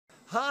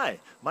Hi,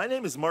 my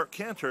name is Mark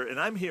Cantor, and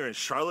I'm here in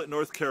Charlotte,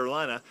 North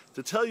Carolina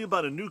to tell you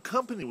about a new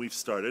company we've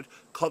started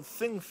called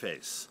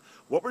ThingFace.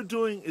 What we're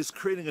doing is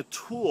creating a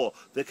tool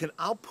that can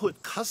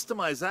output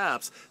customized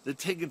apps that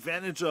take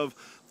advantage of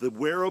the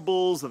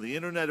wearables and the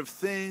Internet of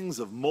Things,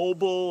 of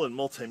mobile and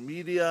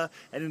multimedia,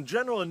 and in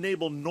general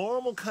enable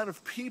normal kind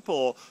of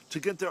people to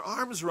get their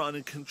arms around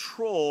and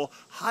control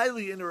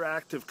highly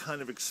interactive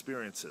kind of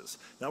experiences.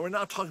 Now, we're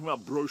not talking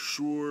about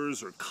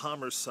brochures or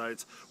commerce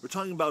sites. We're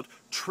talking about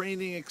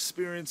training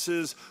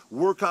experiences,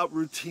 workout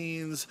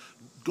routines,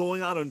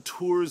 going out on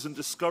tours and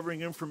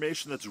discovering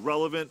information that's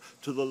relevant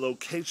to the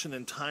location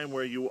and time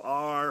where you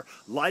are,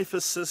 life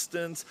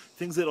assistance,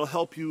 things that'll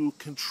help you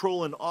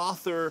control and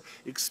author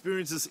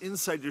experiences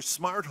inside your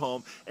smart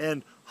home,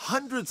 and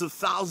hundreds of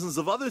thousands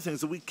of other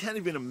things that we can't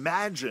even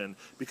imagine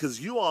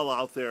because you all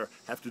out there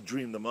have to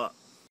dream them up.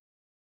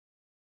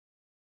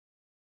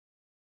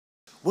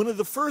 One of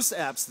the first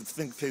apps that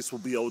ThingFace will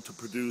be able to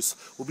produce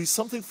will be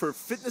something for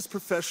fitness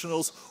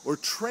professionals or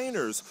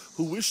trainers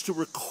who wish to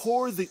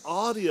record the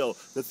audio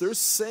that they're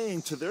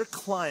saying to their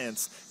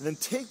clients and then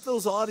take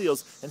those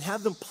audios and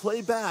have them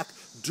play back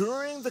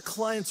during the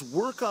client's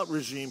workout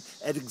regime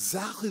at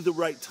exactly the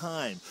right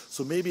time.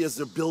 So maybe as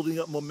they're building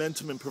up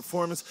momentum and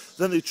performance,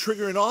 then they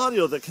trigger an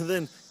audio that can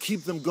then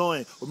keep them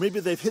going. Or maybe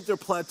they've hit their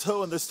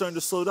plateau and they're starting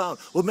to slow down.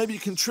 Well, maybe you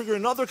can trigger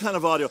another kind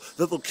of audio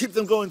that will keep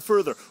them going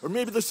further. Or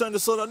maybe they're starting to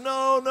slow down.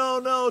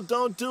 No,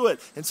 don't do it.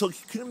 And so you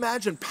can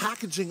imagine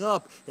packaging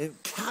up and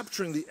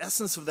capturing the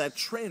essence of that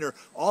trainer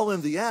all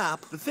in the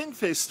app. The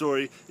ThingFace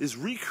story is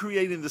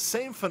recreating the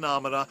same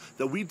phenomena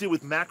that we did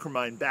with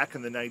Macromind back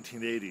in the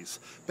 1980s.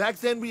 Back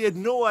then we had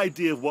no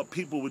idea of what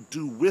people would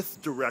do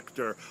with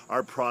Director,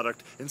 our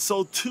product, and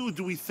so too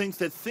do we think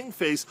that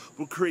ThingFace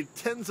will create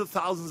tens of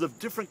thousands of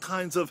different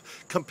kinds of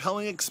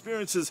compelling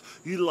experiences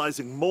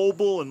utilizing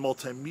mobile and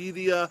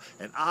multimedia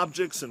and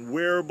objects and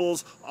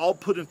wearables, all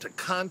put into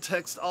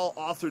context, all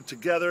authored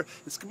together.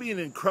 It's going to be an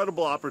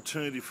incredible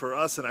opportunity for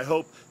us, and I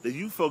hope that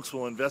you folks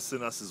will invest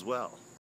in us as well.